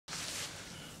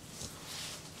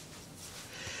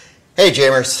Hey,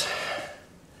 Jamers.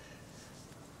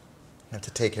 I have to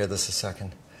take care of this a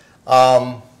second.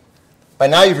 By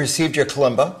now you've received your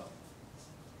Kalimba.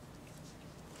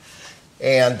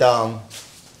 And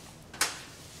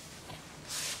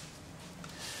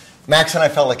Max and I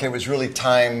felt like it was really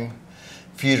time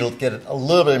for you to get a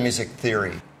little bit of music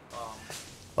theory.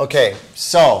 Okay,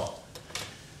 so,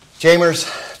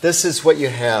 Jamers, this is what you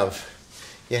have.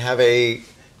 You have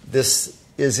this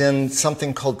is in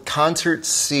something called concert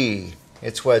C.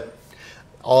 It's what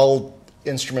all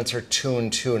instruments are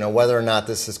tuned to. Now, whether or not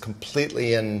this is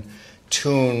completely in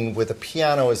tune with a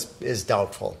piano is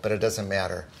doubtful, but it doesn't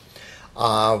matter.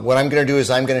 What I'm going to do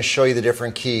is I'm going to show you the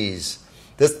different keys.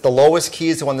 The lowest key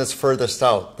is the one that's furthest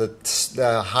out.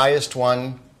 The highest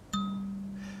one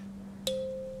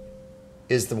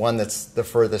is the one that's the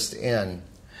furthest in.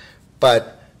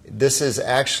 But this is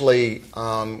actually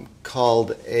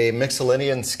called a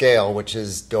Mixolydian scale, which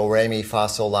is do, re, mi, fa,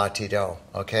 sol, la, ti, do.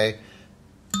 Okay?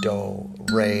 Do,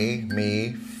 re,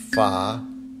 mi, fa,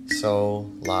 sol,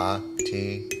 la,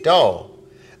 ti, do.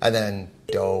 And then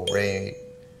do, re,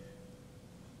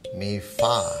 mi,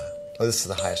 fa. Oh, this is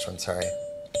the highest one, sorry.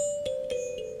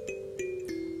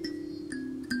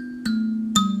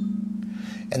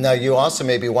 And now you also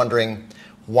may be wondering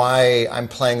why I'm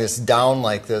playing this down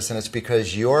like this, and it's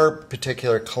because your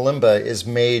particular kalimba is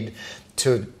made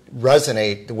to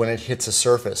resonate when it hits a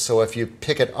surface. So if you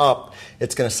pick it up,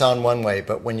 it's going to sound one way,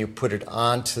 but when you put it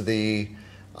onto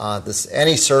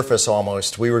any surface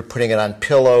almost, we were putting it on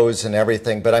pillows and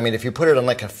everything, but I mean if you put it on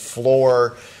like a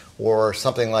floor or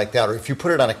something like that, or if you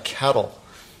put it on a kettle,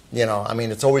 you know, I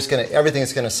mean it's always going to,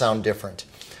 everything's going to sound different.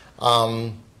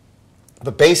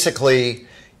 But basically,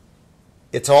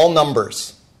 it's all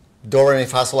numbers. Do, re, mi,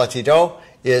 fa, sol, la, ti, do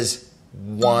is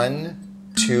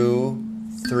 1, 2,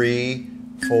 3,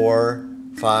 4,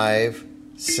 5,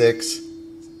 6,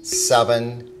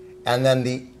 7, and then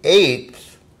the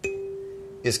 8th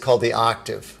is called the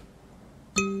octave.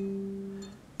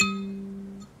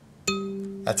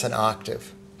 That's an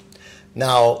octave.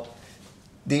 Now,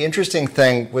 the interesting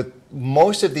thing with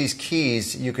most of these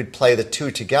keys, you could play the two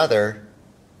together.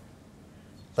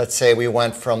 Let's say we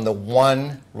went from the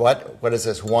 1, what is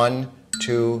this? 1,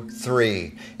 2,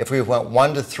 3. If we went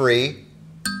 1 to 3,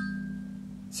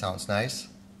 sounds nice.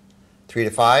 3 to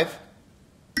 5,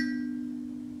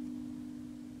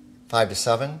 5 to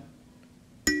 7,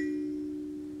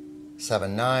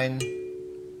 7, 9,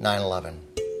 9, 11.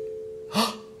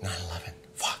 9, 11,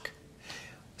 fuck.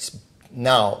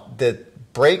 Now,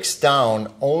 that breaks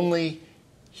down only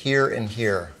here and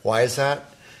here. Why is that?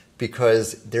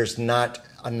 Because there's not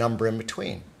a number in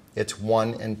between. It's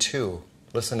 1 and 2.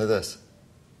 Listen to this.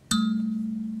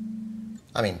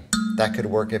 I mean, that could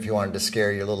work if you wanted to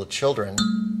scare your little children.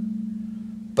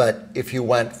 But if you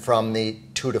went from the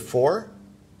 2 to 4,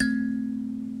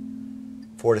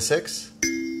 4 to 6,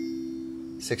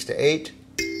 6 to 8,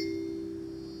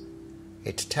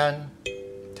 8 to 10,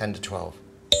 10 to 12.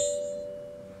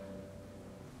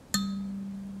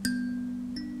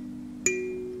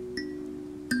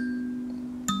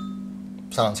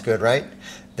 Sounds good, right?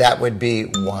 That would be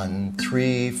 1,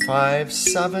 3, 5,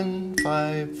 7,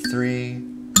 5, 3,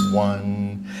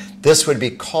 1. This would be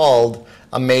called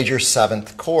a major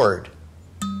 7th chord.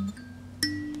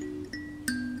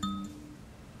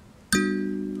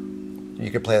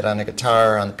 You could play it on the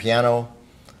guitar, on the piano,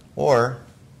 or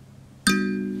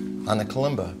on the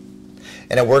kalimba.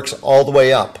 And it works all the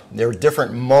way up. There are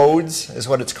different modes, is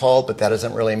what it's called, but that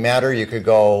doesn't really matter. You could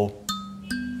go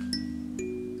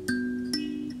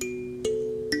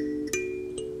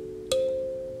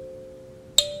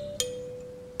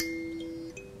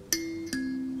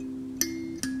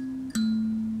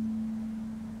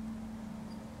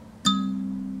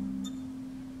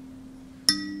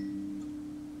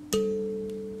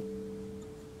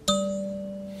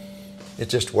it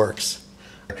just works.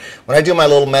 When I do my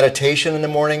little meditation in the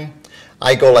morning,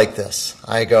 I go like this.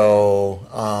 I go,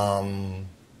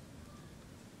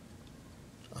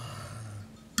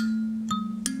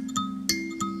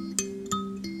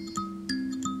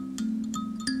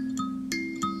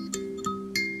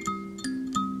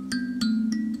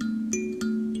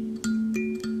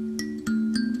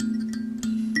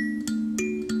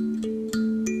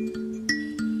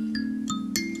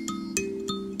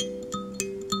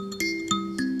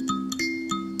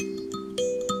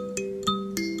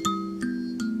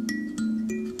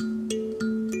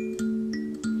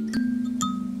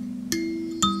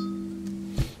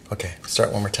 okay,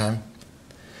 start one more time.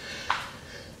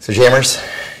 So Jammers,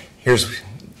 here's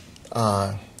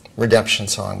Redemption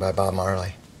Song by Bob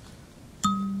Marley.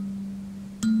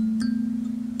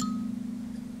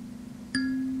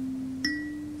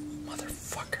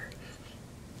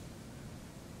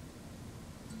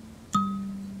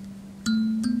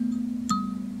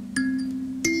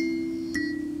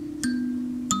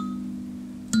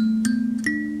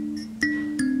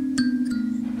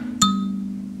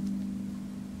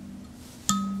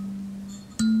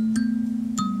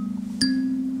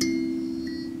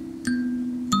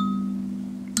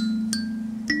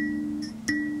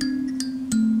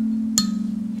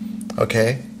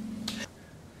 Okay.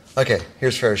 Okay,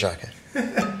 here's Farajaka.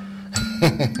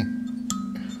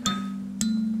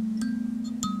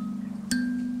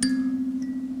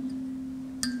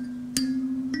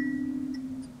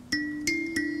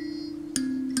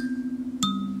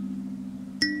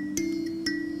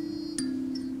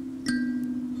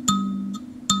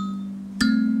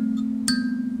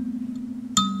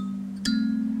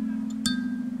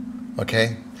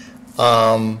 Okay.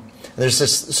 There's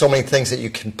just so many things that you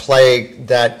can play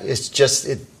that it's just,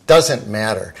 it doesn't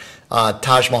matter.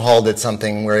 Taj Mahal did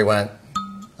something where he went,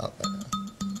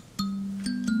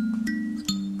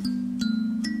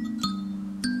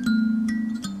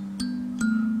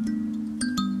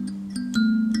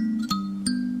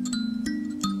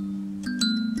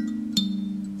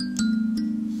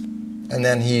 and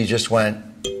then he just went,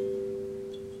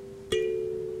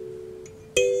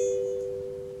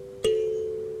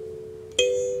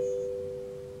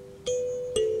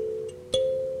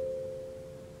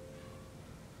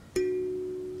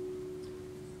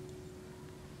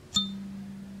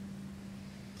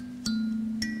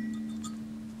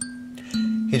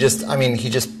 he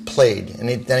just played, and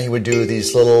then he would do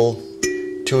these little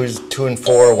 2 and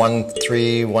 4, 1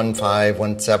 3, 1 5,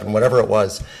 1 7, whatever it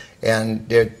was,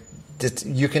 and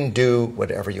you can do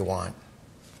whatever you want.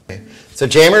 Okay. So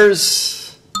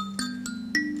jammers,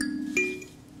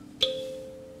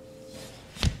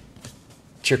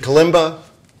 it's your kalimba.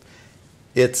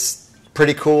 It's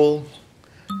pretty cool.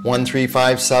 1 3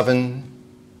 5 7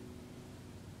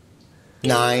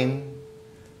 9.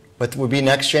 What would be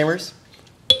next, jammers?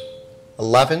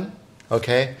 11,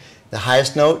 okay. The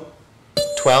highest note,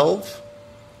 12.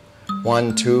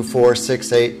 1 2 4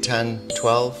 6 8 10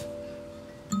 12.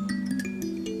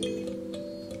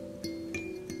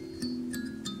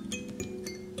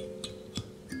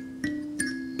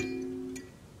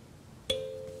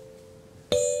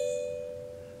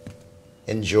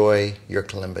 Enjoy your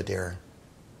kalimba, dear.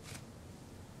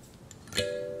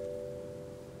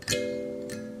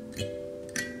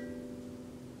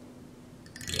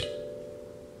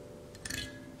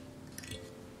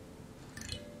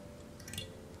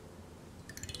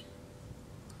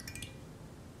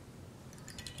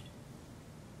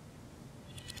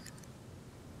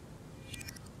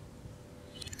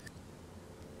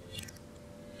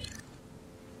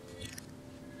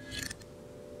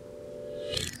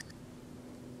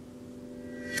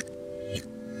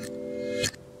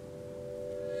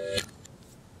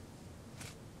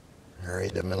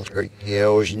 The military